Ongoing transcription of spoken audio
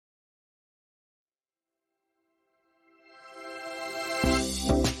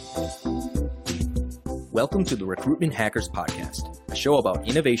Welcome to the Recruitment Hackers Podcast, a show about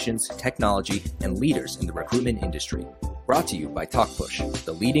innovations, technology, and leaders in the recruitment industry. Brought to you by TalkPush,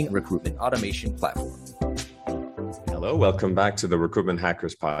 the leading recruitment automation platform. Hello, welcome back to the Recruitment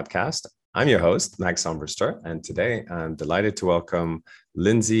Hackers Podcast. I'm your host, Max Armbruster, and today I'm delighted to welcome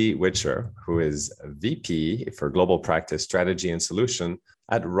Lindsay Witcher, who is VP for Global Practice Strategy and Solution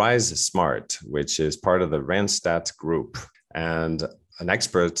at RiseSmart, which is part of the Randstad group, and an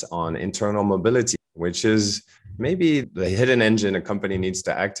expert on internal mobility, which is maybe the hidden engine a company needs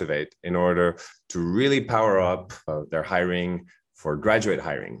to activate in order to really power up their hiring for graduate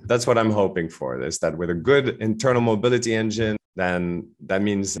hiring. That's what I'm hoping for, is that with a good internal mobility engine, then that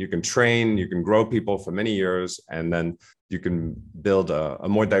means you can train, you can grow people for many years, and then you can build a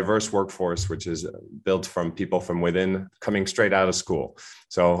more diverse workforce, which is built from people from within coming straight out of school.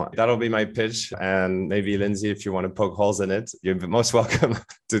 So that'll be my pitch. And maybe, Lindsay, if you want to poke holes in it, you're most welcome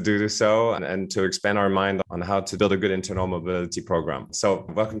to do so and to expand our mind on how to build a good internal mobility program. So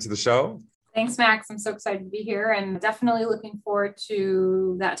welcome to the show. Thanks, Max. I'm so excited to be here and definitely looking forward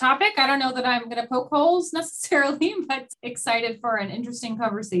to that topic. I don't know that I'm going to poke holes necessarily, but excited for an interesting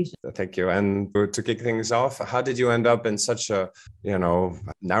conversation. Thank you. And to kick things off, how did you end up in such a,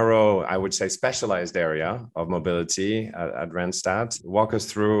 narrow, I would say, specialized area of mobility at Randstad? Walk us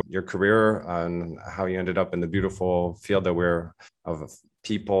through your career and how you ended up in the beautiful field that we're of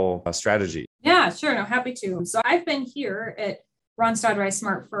people strategy. Yeah, sure. No, happy to. So I've been here at Randstad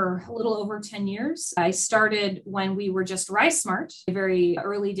RiseSmart for a little over 10 years. I started when we were just RiseSmart, very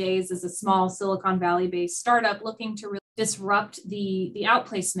early days as a small Silicon Valley-based startup looking to really disrupt the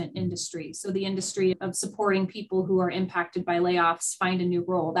outplacement industry. So the industry of supporting people who are impacted by layoffs find a new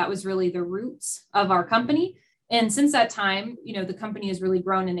role. That was really the roots of our company. And since that time, the company has really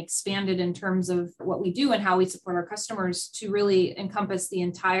grown and expanded in terms of what we do and how we support our customers to really encompass the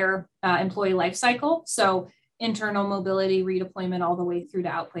entire employee life cycle. So internal mobility, redeployment, all the way through to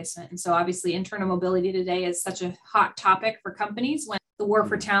outplacement. And so obviously internal mobility today is such a hot topic for companies when the war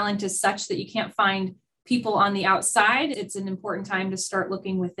for talent is such that you can't find people on the outside. It's an important time to start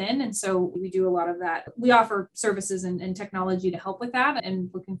looking within. And so we do a lot of that. We offer services and technology to help with that, and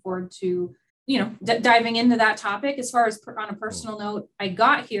looking forward to diving into that topic. As far as on a personal note, I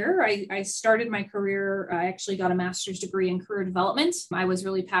got here, I started my career, I actually got a master's degree in career development. I was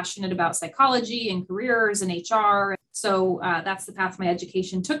really passionate about psychology and careers and HR. So that's the path my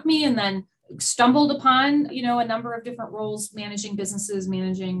education took me, and then stumbled upon, a number of different roles, managing businesses,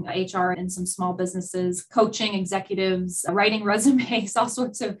 managing HR in some small businesses, coaching executives, writing resumes, all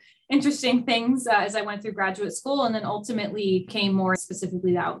sorts of interesting things as I went through graduate school, and then ultimately came more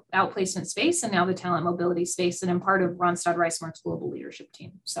specifically the outplacement space and now the talent mobility space. And I'm part of Randstad RiseSmart's global leadership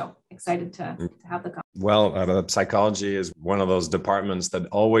team. So excited to have the conversation. Well, psychology is one of those departments that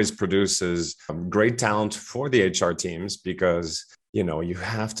always produces great talent for the HR teams because you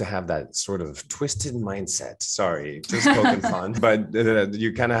have to have that sort of twisted mindset. Sorry, just poking fun. But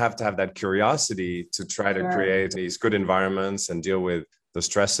you kind of have to have that curiosity to try to create these good environments and deal with the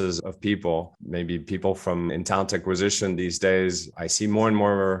stresses of people. Maybe people in talent acquisition these days, I see more and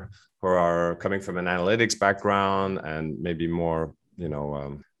more who are coming from an analytics background and maybe more,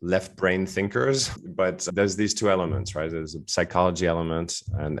 left brain thinkers. But there's these two elements, right? There's a psychology element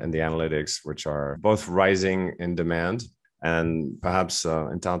and the analytics, which are both rising in demand. And perhaps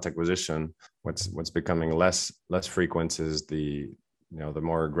in talent acquisition, what's becoming less frequent is the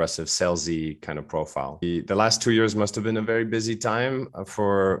more aggressive salesy kind of profile. The last 2 years must have been a very busy time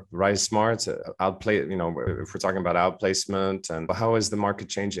for RiseSmart. If we're talking about outplacement, and how is the market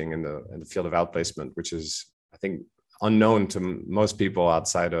changing in the field of outplacement, which is, I think, unknown to most people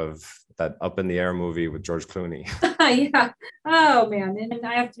outside of that Up in the Air movie with George Clooney. Yeah. Oh, man. And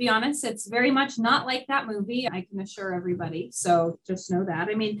I have to be honest, it's very much not like that movie. I can assure everybody. So just know that.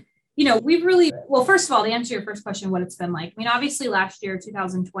 I mean, we've really, well, first of all, to answer your first question, what it's been like. I mean, obviously last year,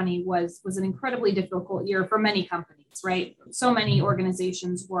 2020 was an incredibly difficult year for many companies, right? So many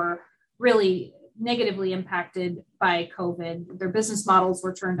organizations were really negatively impacted by COVID. Their business models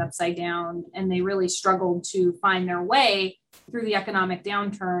were turned upside down, and they really struggled to find their way through the economic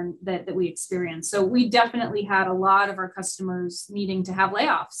downturn that we experienced. So we definitely had a lot of our customers needing to have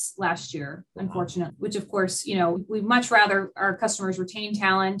layoffs last year, unfortunately, which of course, we'd much rather our customers retain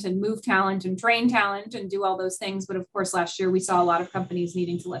talent and move talent and train talent and do all those things. But of course, last year we saw a lot of companies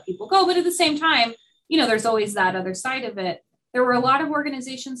needing to let people go. But at the same time, there's always that other side of it. There were a lot of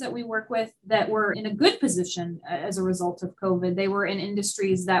organizations that we work with that were in a good position as a result of COVID. They were in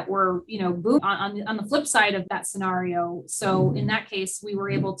industries that were, boom on the flip side of that scenario. So in that case, we were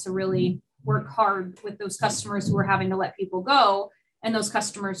able to really work hard with those customers who were having to let people go and those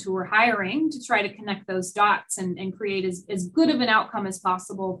customers who were hiring to try to connect those dots and create as good of an outcome as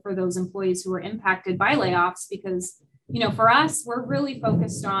possible for those employees who were impacted by layoffs. Because, for us, we're really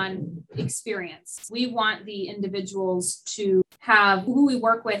focused on experience. We want the individuals to have, who we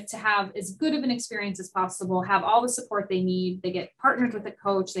work with, to have as good of an experience as possible, have all the support they need. They get partnered with a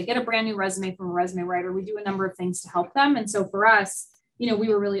coach. They get a brand new resume from a resume writer. We do a number of things to help them. And so for us, we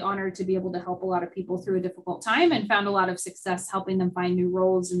were really honored to be able to help a lot of people through a difficult time and found a lot of success helping them find new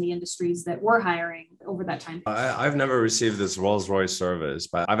roles in the industries that we're hiring over that time. I've never received this Rolls-Royce service,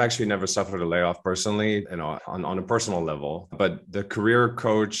 but I've actually never suffered a layoff personally, on a personal level. But the career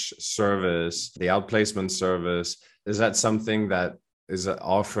coach service, the outplacement service, is that something that is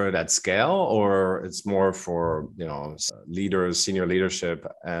offered at scale, or it's more for, leaders, senior leadership?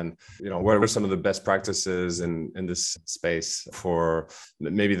 And, what are some of the best practices in this space for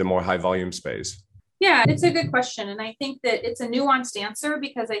maybe the more high volume space? Yeah, it's a good question. And I think that it's a nuanced answer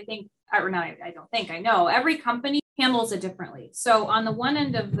because I know every company handles it differently. So on the one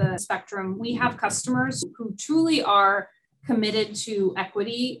end of the spectrum, we have customers who truly are committed to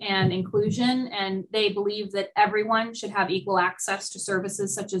equity and inclusion, and they believe that everyone should have equal access to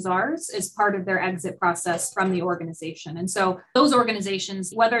services such as ours as part of their exit process from the organization. And so those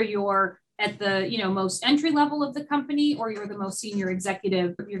organizations, whether you're at the most entry level of the company or you're the most senior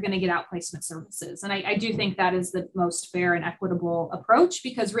executive, you're going to get outplacement services. And I do think that is the most fair and equitable approach,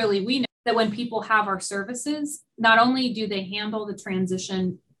 because really we know that when people have our services, not only do they handle the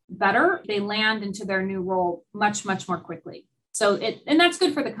transition better, they land into their new role much, much more quickly. And that's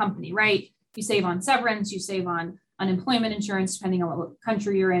good for the company, right? You save on severance, you save on unemployment insurance, depending on what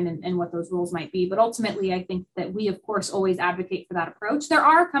country you're in and what those rules might be. But ultimately, I think that we, of course, always advocate for that approach. There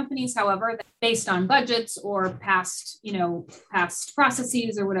are companies, however, that based on budgets or past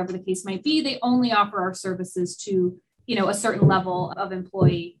processes or whatever the case might be, they only offer our services to, a certain level of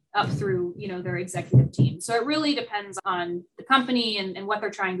employee up through, their executive team. So it really depends on the company and what they're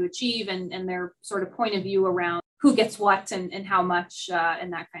trying to achieve and their sort of point of view around who gets what and how much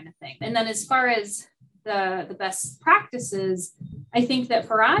and that kind of thing. And then as far as the best practices, I think that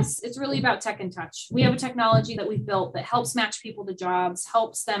for us, it's really about tech and touch. We have a technology that we've built that helps match people to jobs,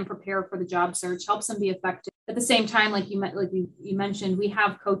 helps them prepare for the job search, helps them be effective. At the same time, like you mentioned, we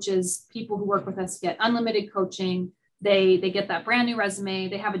have coaches, people who work with us get unlimited coaching. They get that brand new resume.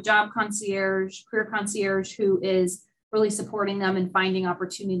 They have a job concierge, career concierge, who is really supporting them and finding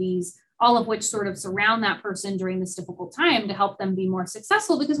opportunities, all of which sort of surround that person during this difficult time to help them be more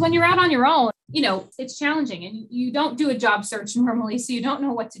successful. Because when you're out on your own, it's challenging and you don't do a job search normally, so you don't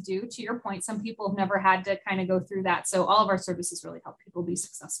know what to do. To your point, some people have never had to kind of go through that. So all of our services really help people be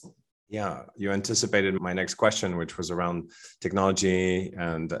successful. Yeah, you anticipated my next question, which was around technology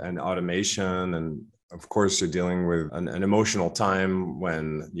and automation. And of course, you're dealing with an emotional time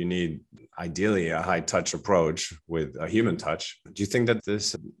when you need ideally a high touch approach with a human touch. Do you think that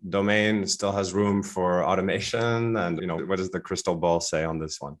this domain still has room for automation? And, what does the crystal ball say on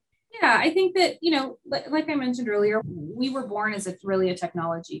this one? Yeah, I think that, like I mentioned earlier, we were born as really a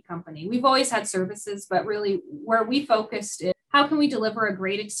technology company. We've always had services, but really where we focused is how can we deliver a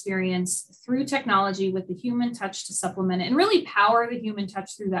great experience through technology with the human touch to supplement it and really power the human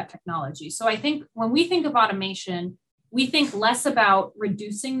touch through that technology. So I think when we think of automation, we think less about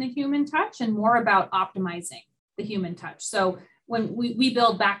reducing the human touch and more about optimizing the human touch. So when we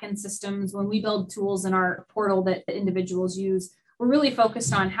build backend systems, when we build tools in our portal that the individuals use, we're really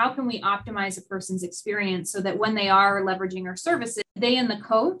focused on how can we optimize a person's experience so that when they are leveraging our services, they and the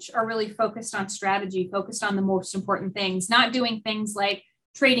coach are really focused on strategy, focused on the most important things, not doing things like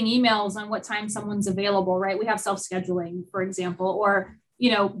trading emails on what time someone's available, right? We have self-scheduling, for example, or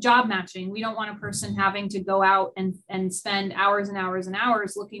job matching. We don't want a person having to go out and spend hours and hours and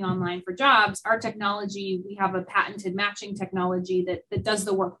hours looking online for jobs. Our technology, we have a patented matching technology that does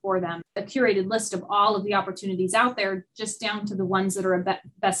the work for them, a curated list of all of the opportunities out there, just down to the ones that are a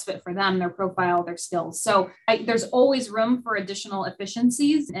best fit for them, their profile, their skills. So there's always room for additional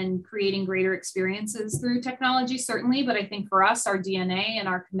efficiencies and creating greater experiences through technology, certainly. But I think for us, our DNA and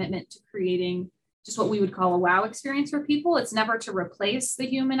our commitment to creating just what we would call a wow experience for people. It's never to replace the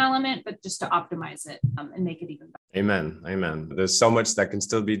human element, but just to optimize it and make it even better. Amen. There's so much that can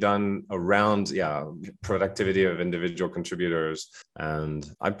still be done around, productivity of individual contributors. And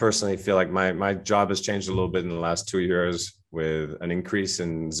I personally feel like my job has changed a little bit in the last 2 years with an increase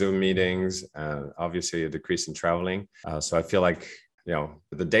in Zoom meetings and obviously a decrease in traveling. So I feel like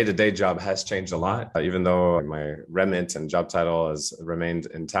the day-to-day job has changed a lot, even though my remit and job title has remained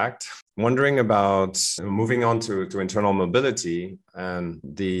intact. wondering about moving on to internal mobility and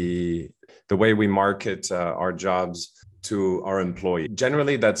the way we market our jobs to our employee.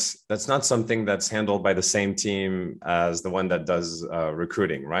 Generally, that's not something that's handled by the same team as the one that does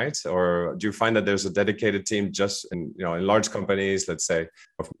recruiting, right? Or do you find that there's a dedicated team just in large companies, let's say,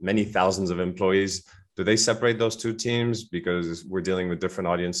 of many thousands of employees? Do they separate those two teams because we're dealing with different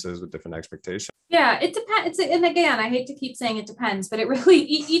audiences with different expectations? Yeah, it depends. And again, I hate to keep saying it depends, but it really,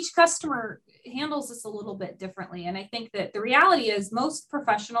 each customer handles this a little bit differently. And I think that the reality is most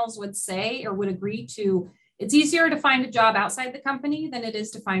professionals would say or would agree to, it's easier to find a job outside the company than it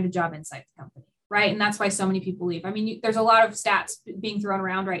is to find a job inside the company, right? And that's why so many people leave. I mean, there's a lot of stats being thrown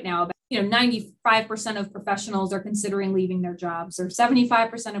around right now about, 95% of professionals are considering leaving their jobs, or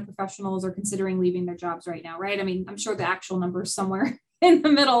 75% of professionals are considering leaving their jobs right now, right? I mean, I'm sure the actual number is somewhere in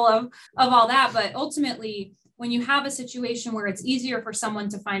the middle of all that, but ultimately, when you have a situation where it's easier for someone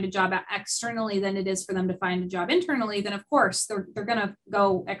to find a job externally than it is for them to find a job internally, then of course they're going to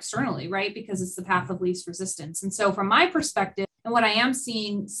go externally, right? Because it's the path of least resistance. And so from my perspective, and what I am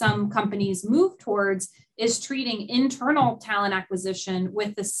seeing some companies move towards is treating internal talent acquisition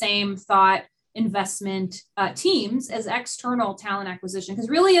with the same thought investment teams as external talent acquisition. Because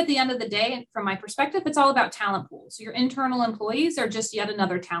really at the end of the day, from my perspective, it's all about talent pools. So your internal employees are just yet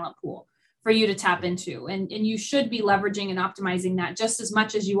another talent pool for you to tap into. And you should be leveraging and optimizing that just as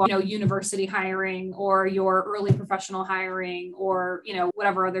much as you are, university hiring or your early professional hiring or,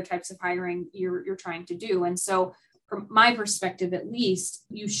 whatever other types of hiring you're trying to do. And so from my perspective, at least,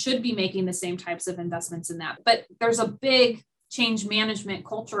 you should be making the same types of investments in that. But there's a big change management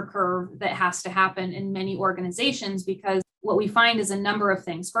culture curve that has to happen in many organizations, because what we find is a number of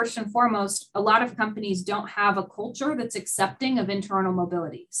things. First and foremost, a lot of companies don't have a culture that's accepting of internal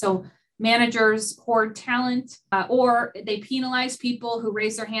mobility. So managers hoard talent, or they penalize people who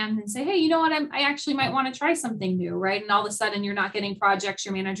raise their hand and say, hey, you know what, I actually might want to try something new, right? And all of a sudden you're not getting projects,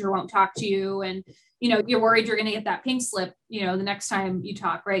 your manager won't talk to you, and you're worried you're going to get that pink slip, the next time you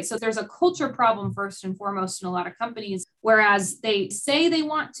talk, right? So there's a culture problem first and foremost in a lot of companies, whereas they say they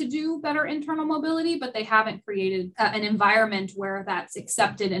want to do better internal mobility, but they haven't created an environment where that's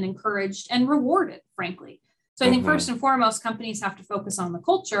accepted and encouraged and rewarded, frankly. So I think first and foremost, companies have to focus on the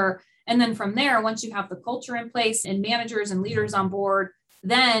culture. And then from there, once you have the culture in place and managers and leaders on board,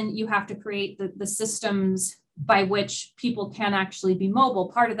 then you have to create the systems by which people can actually be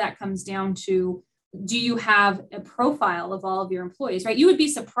mobile. Part of that comes down to, do you have a profile of all of your employees, right? You would be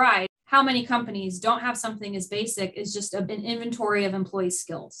surprised how many companies don't have something as basic as just an inventory of employee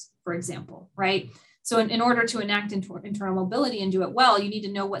skills, for example, right? So in order to enact internal mobility and do it well, you need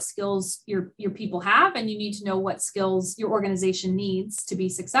to know what skills your people have, and you need to know what skills your organization needs to be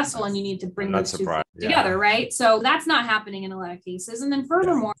successful, and you need to bring those two together, right? So that's not happening in a lot of cases. And then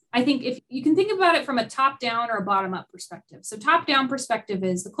furthermore, I think if you can think about it from a top-down or a bottom-up perspective. So top-down perspective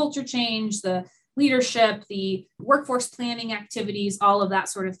is the culture change, the leadership, the workforce planning activities, all of that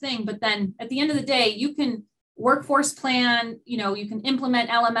sort of thing. But then at the end of the day, you can workforce plan, you can implement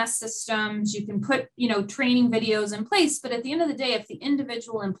LMS systems, you can put, training videos in place. But at the end of the day, if the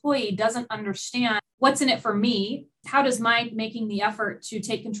individual employee doesn't understand what's in it for me, how does my making the effort to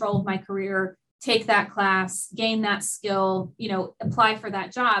take control of my career, take that class, gain that skill, apply for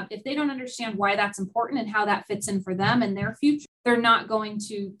that job, if they don't understand why that's important and how that fits in for them and their future, they're not going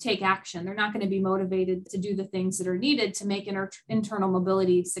to take action. They're not going to be motivated to do the things that are needed to make internal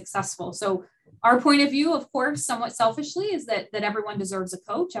mobility successful. So our point of view, of course, somewhat selfishly, is that everyone deserves a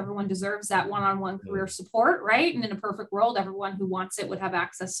coach. Everyone deserves that one-on-one career support, right? And in a perfect world, everyone who wants it would have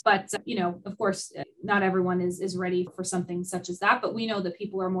access. But, of course, not everyone is ready for something such as that. But we know that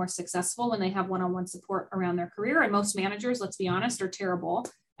people are more successful when they have one-on-one support around their career. And most managers, let's be honest, are terrible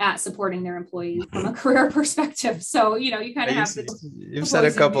at supporting their employees from a career perspective. So, you kind of have you've had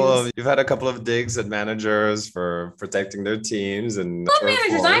a couple of digs at managers for protecting their teams and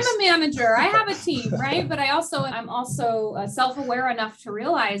managers. I'm a manager. I have a team, right? But I'm also self-aware enough to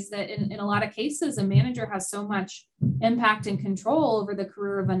realize that in a lot of cases, a manager has so much impact and control over the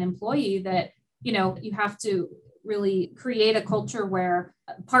career of an employee that, you have to really create a culture where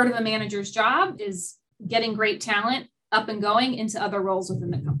part of a manager's job is getting great talent up and going into other roles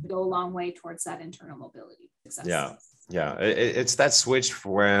within the company, go a long way towards that internal mobility success. Yeah. It's that switch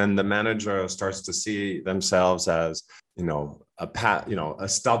when the manager starts to see themselves as, a path, a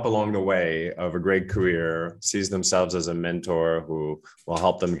stop along the way of a great career, sees themselves as a mentor who will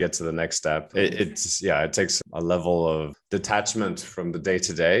help them get to the next step. It takes a level of detachment from the day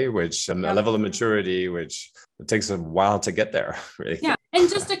to day, which a level of maturity, which it takes a while to get there. Really. Yeah. And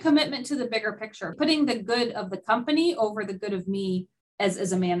just a commitment to the bigger picture, putting the good of the company over the good of me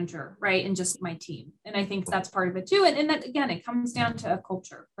as a manager, right? And just my team. And I think that's part of it too. And that, again, it comes down to a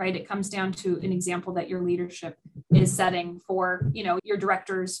culture, right? It comes down to an example that your leadership is setting for, your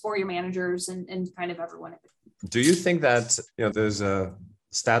directors, for your managers, and kind of everyone. Do you think that, there's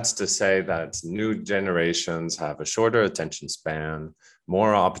stats to say that new generations have a shorter attention span,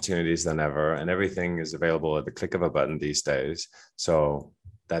 more opportunities than ever, and everything is available at the click of a button these days. So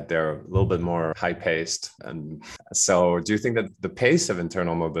that they're a little bit more high paced. And so do you think that the pace of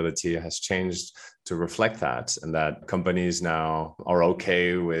internal mobility has changed to reflect that, and that companies now are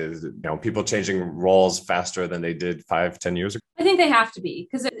okay with, people changing roles faster than they did 5-10 years ago? I think they have to be,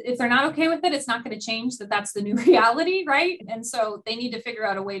 because if they're not okay with it, it's not going to change that's the new reality, right? And so they need to figure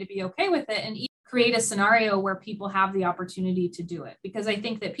out a way to be okay with it and create a scenario where people have the opportunity to do it, because I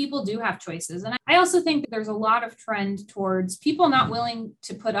think that people do have choices. And I also think that there's a lot of trend towards people not willing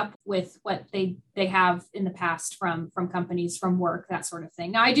to put up with what they have in the past from companies, from work, that sort of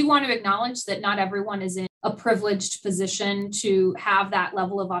thing. Now, I do want to acknowledge that not everyone is in a privileged position to have that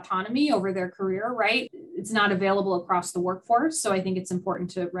level of autonomy over their career, right? It's not available across the workforce. So I think it's important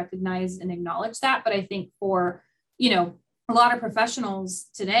to recognize and acknowledge that. But I think for, a lot of professionals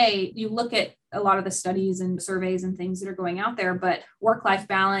today, you look at a lot of the studies and surveys and things that are going out there, but work-life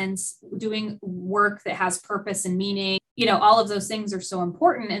balance, doing work that has purpose and meaning, all of those things are so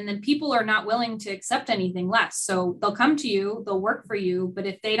important. And then people are not willing to accept anything less. So they'll come to you, they'll work for you, but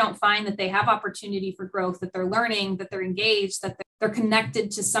if they don't find that they have opportunity for growth, that they're learning, that they're engaged, that they're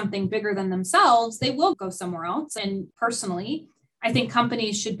connected to something bigger than themselves, they will go somewhere else. And personally, I think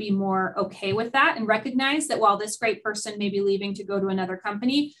companies should be more okay with that and recognize that while this great person may be leaving to go to another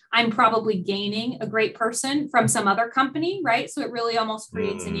company, I'm probably gaining a great person from some other company, right? So it really almost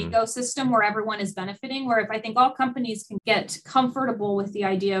creates an ecosystem where everyone is benefiting, where if I think all companies can get comfortable with the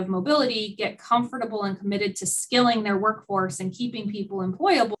idea of mobility, get comfortable and committed to skilling their workforce and keeping people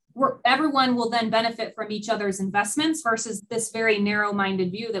employable, everyone will then benefit from each other's investments versus this very narrow-minded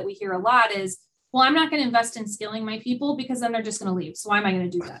view that we hear a lot is, well, I'm not going to invest in skilling my people because then they're just going to leave. So why am I going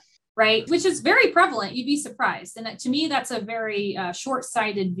to do that? Right? Which is very prevalent. You'd be surprised. And to me, that's a very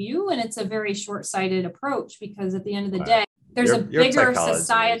short-sighted view. And it's a very short-sighted approach because at the end of the day, there's a bigger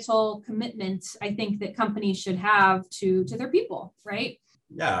societal commitment, I think, that companies should have to their people, right?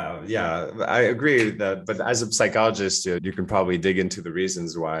 Yeah, I agree with that. But as a psychologist, you can probably dig into the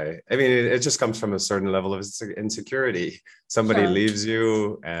reasons why. I mean, it just comes from a certain level of insecurity. Somebody leaves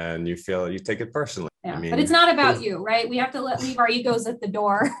you and you take it personally. Yeah, but it's not about you, right? We have to leave our egos at the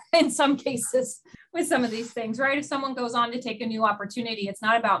door in some cases with some of these things, right? If someone goes on to take a new opportunity, it's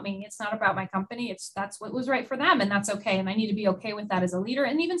not about me. It's not about my company. That's what was right for them. And that's okay. And I need to be okay with that as a leader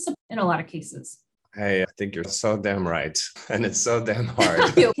and even in a lot of cases. Hey, I think you're so damn right. And it's so damn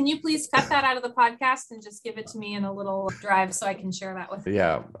hard. Can you please cut that out of the podcast and just give it to me in a little drive so I can share that with you?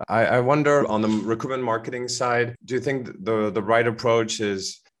 Yeah. I wonder on the recruitment marketing side, do you think the right approach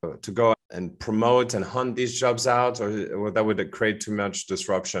is to go and promote and hunt these jobs out, or that would create too much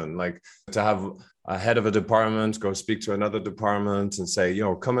disruption? Like to have a head of a department go speak to another department and say,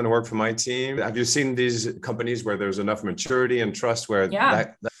 come and work for my team. Have you seen these companies where there's enough maturity and trust where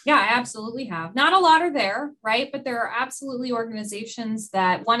Yeah, I absolutely have. Not a lot are there, right? But there are absolutely organizations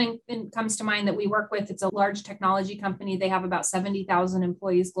that one comes to mind that we work with. It's a large technology company. They have about 70,000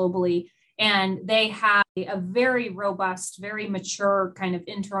 employees globally. And they have a very robust, very mature kind of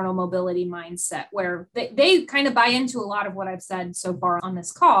internal mobility mindset where they kind of buy into a lot of what I've said so far on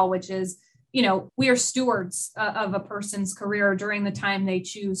this call, which is, we are stewards of a person's career during the time they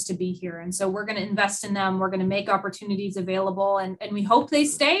choose to be here. And so we're going to invest in them. We're going to make opportunities available and we hope they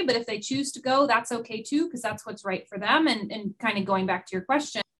stay. But if they choose to go, that's okay too, because that's what's right for them. And kind of going back to your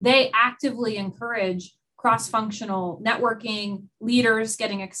question, they actively encourage cross-functional networking, leaders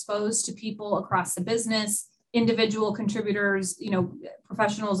getting exposed to people across the business, individual contributors,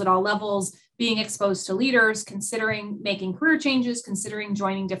 professionals at all levels, being exposed to leaders, considering making career changes, considering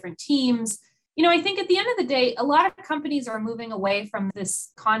joining different teams. I think at the end of the day, a lot of companies are moving away from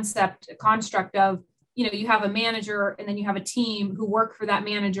this construct of, you have a manager and then you have a team who work for that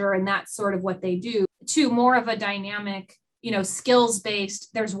manager and that's sort of what they do, to more of a dynamic,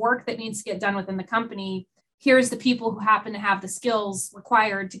 skills-based, there's work that needs to get done within the company. Here's the people who happen to have the skills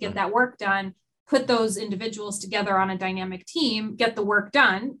required to get that work done. Put those individuals together on a dynamic team, get the work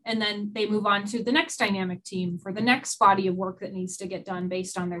done, and then they move on to the next dynamic team for the next body of work that needs to get done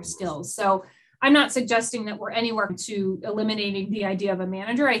based on their skills. So I'm not suggesting that we're anywhere to eliminating the idea of a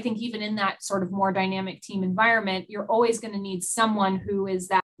manager. I think even in that sort of more dynamic team environment, you're always going to need someone who is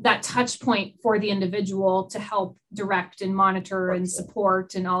that touch point for the individual to help direct and monitor and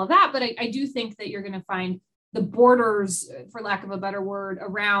support and all of that. But I do think that you're going to find the borders, for lack of a better word,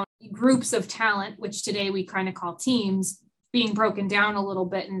 around groups of talent, which today we kind of call teams, being broken down a little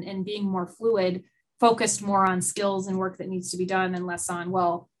bit and being more fluid, focused more on skills and work that needs to be done and less on,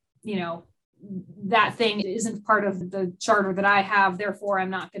 well, that thing isn't part of the charter that I have, therefore I'm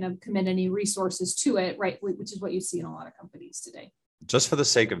not going to commit any resources to it, right? Which is what you see in a lot of companies today. Just for the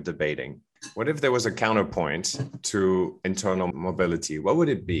sake of debating, what if there was a counterpoint to internal mobility? What would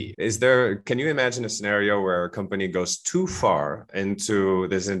it be? Can you imagine a scenario where a company goes too far into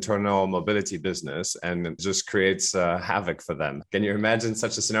this internal mobility business and it just creates havoc for them? Can you imagine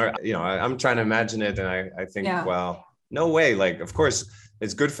such a scenario? I'm trying to imagine it, and I think, well, no way. Like, of course,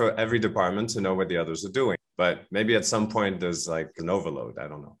 it's good for every department to know what the others are doing, but maybe at some point there's like an overload. I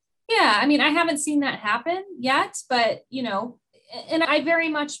don't know. Yeah, I mean, I haven't seen that happen yet, but and I very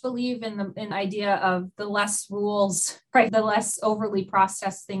much believe in the idea of the less rules, right? The less overly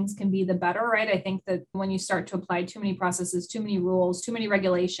processed things can be, the better, right? I think that when you start to apply too many processes, too many rules, too many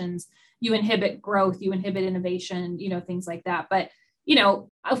regulations, you inhibit growth, you inhibit innovation, things like that. But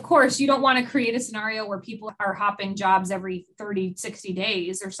of course, you don't want to create a scenario where people are hopping jobs every 30, 60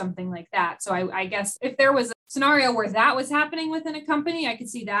 days or something like that. So I guess if there was a scenario where that was happening within a company, I could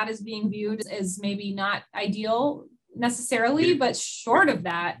see that as being viewed as maybe not ideal necessarily, but short of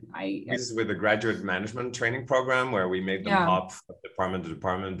that, this is with the graduate management training program where we made them hop department to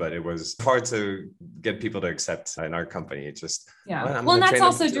department, but it was hard to get people to accept in our company. It just well, and that's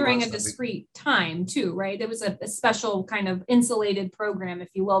also during a discrete time too, right? It was a special kind of insulated program, if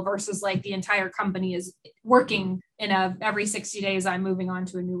you will, versus like the entire company is working in every 60 days I'm moving on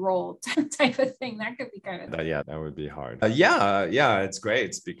to a new role type of thing. That could be kind of that would be hard. It's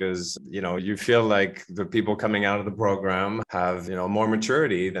great because you feel like the people coming out of the program have more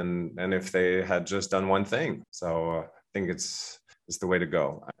maturity than if they had just done one thing. So I think it's the way to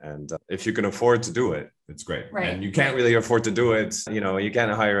go. And if you can afford to do it, it's great. Right. And you can't really afford to do it. You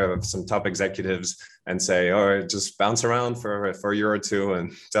can't hire some top executives and say, just bounce around for a year or two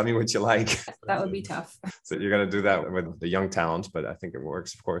and tell me what you like. That would be tough. So you're going to do that with the young talent, but I think it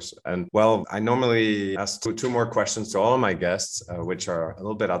works, of course. And well, I normally ask two more questions to all of my guests, which are a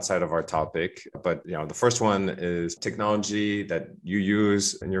little bit outside of our topic. But, the first one is technology that you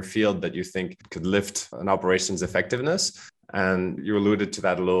use in your field that you think could lift an operations effectiveness. And you alluded to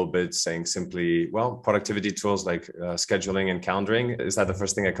that a little bit, saying simply, productivity tools like scheduling and calendaring. Is that the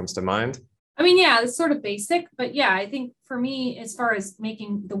first thing that comes to mind? I mean, it's sort of basic, but I think for me, as far as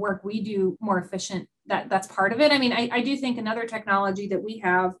making the work we do more efficient, that's part of it. I mean, I do think another technology that we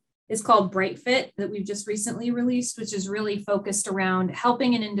have is called BrightFit that we've just recently released, which is really focused around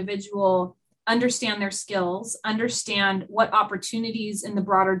helping an individual understand their skills, understand what opportunities in the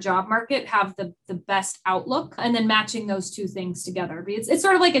broader job market have the best outlook, and then matching those two things together. It's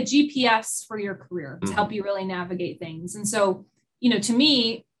sort of like a GPS for your career to help you really navigate things. And so, to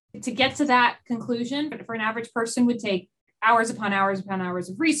me, to get to that conclusion for an average person would take hours upon hours upon hours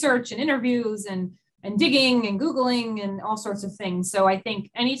of research and interviews and digging and Googling and all sorts of things. So I think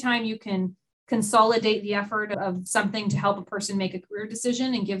anytime you can consolidate the effort of something to help a person make a career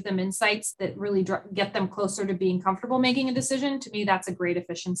decision and give them insights that really get them closer to being comfortable making a decision, to me, that's a great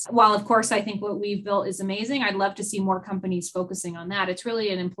efficiency. While, of course, I think what we've built is amazing, I'd love to see more companies focusing on that. It's really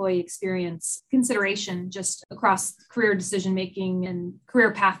an employee experience consideration just across career decision-making and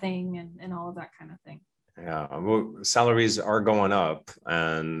career pathing and all of that kind of thing. Yeah, well, salaries are going up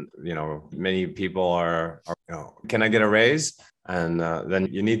and, many people are can I get a raise? And then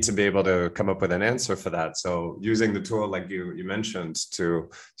you need to be able to come up with an answer for that. So using the tool like you mentioned to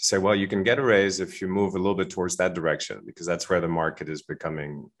say, well, you can get a raise if you move a little bit towards that direction, because that's where the market is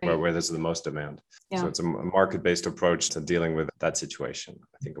becoming, where there's the most demand. Yeah. So it's a market-based approach to dealing with that situation.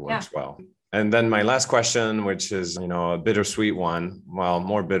 I think it works well. And then my last question, which is, a bittersweet one, well,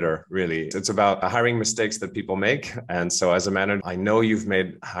 more bitter, really. It's about hiring mistakes that people make. And so as a manager, I know you've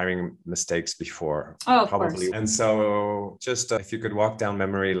made hiring mistakes before. Oh, probably. And so just if you could walk down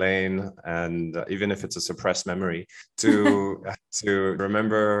memory lane, and even if it's a suppressed memory, to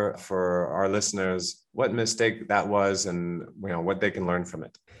remember for our listeners what mistake that was and, what they can learn from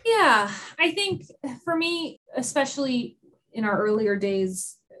it. Yeah, I think for me, especially in our earlier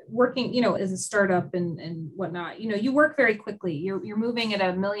days, working, as a startup and whatnot, you work very quickly. You're moving at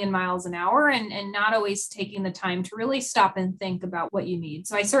 1,000,000 miles an hour and not always taking the time to really stop and think about what you need.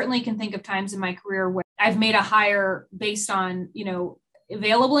 So I certainly can think of times in my career where I've made a hire based on,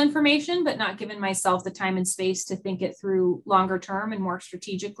 available information, but not given myself the time and space to think it through longer term and more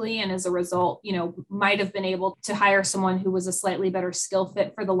strategically. And as a result, might have been able to hire someone who was a slightly better skill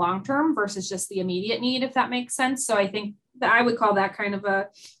fit for the long term versus just the immediate need, if that makes sense. So I think I would call that kind of a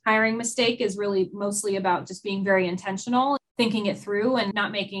hiring mistake, is really mostly about just being very intentional, thinking it through and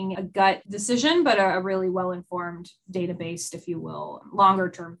not making a gut decision, but a really well-informed, data-based, if you will,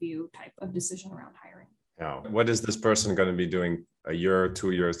 longer-term view type of decision around hiring. Yeah. What is this person going to be doing a year,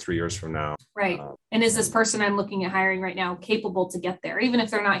 2 years, 3 years from now? Right. And is this person I'm looking at hiring right now capable to get there? Even if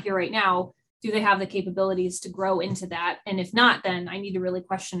they're not here right now, do they have the capabilities to grow into that? And if not, then I need to really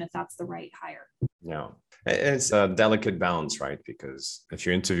question if that's the right hire. Yeah. It's a delicate balance, right? Because if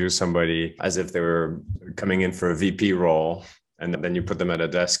you interview somebody as if they were coming in for a VP role, and then you put them at a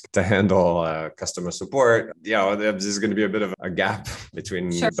desk to handle customer support, there's going to be a bit of a gap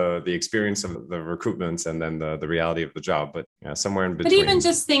between the experience of the recruitment and then the reality of the job. But somewhere in between. But even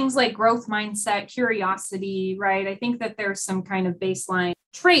just things like growth mindset, curiosity, right? I think that there's some kind of baseline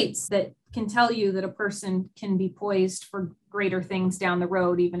traits that can tell you that a person can be poised for greater things down the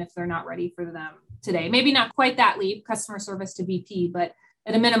road, even if they're not ready for them today. Maybe not quite that leap, customer service to VP, but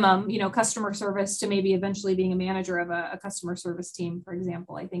at a minimum, customer service to maybe eventually being a manager of a customer service team, for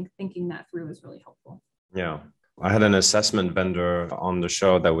example. I think thinking that through is really helpful. Yeah. I had an assessment vendor on the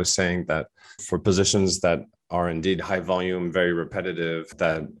show that was saying that for positions that are indeed high volume, very repetitive,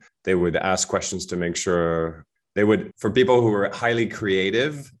 that they would ask questions to make sure for people who were highly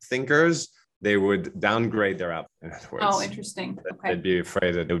creative thinkers, they would downgrade their app. Oh, interesting. Okay. They'd be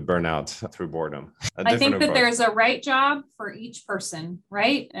afraid that it would burn out through boredom. I think that there's a right job for each person,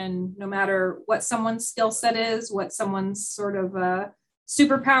 right? And no matter what someone's skill set is, what someone's sort of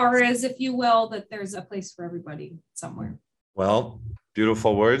superpower is, if you will, that there's a place for everybody somewhere. Well,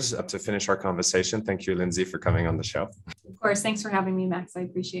 beautiful words to finish our conversation. Thank you, Lindsay, for coming on the show. Of course. Thanks for having me, Max. I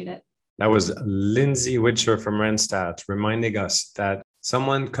appreciate it. That was Lindsay Witcher from Randstad, reminding us that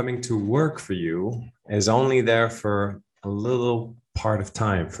someone coming to work for you is only there for a little part of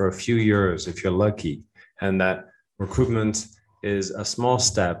time, for a few years, if you're lucky, and that recruitment is a small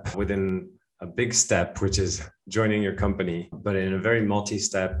step within a big step, which is joining your company, but in a very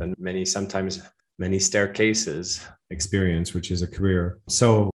multi-step and sometimes many staircases experience, which is a career.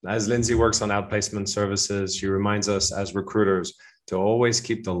 So as Lindsay works on outplacement services, she reminds us as recruiters to always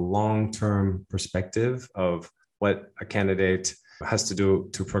keep the long-term perspective of what a candidate has to do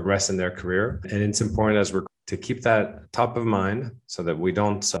to progress in their career. And it's important to keep that top of mind so that we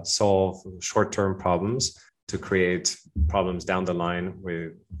don't solve short-term problems to create problems down the line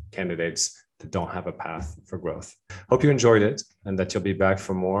with candidates that don't have a path for growth. Hope you enjoyed it and that you'll be back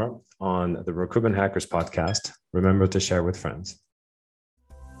for more on the Recruitment Hackers Podcast. Remember to share with friends.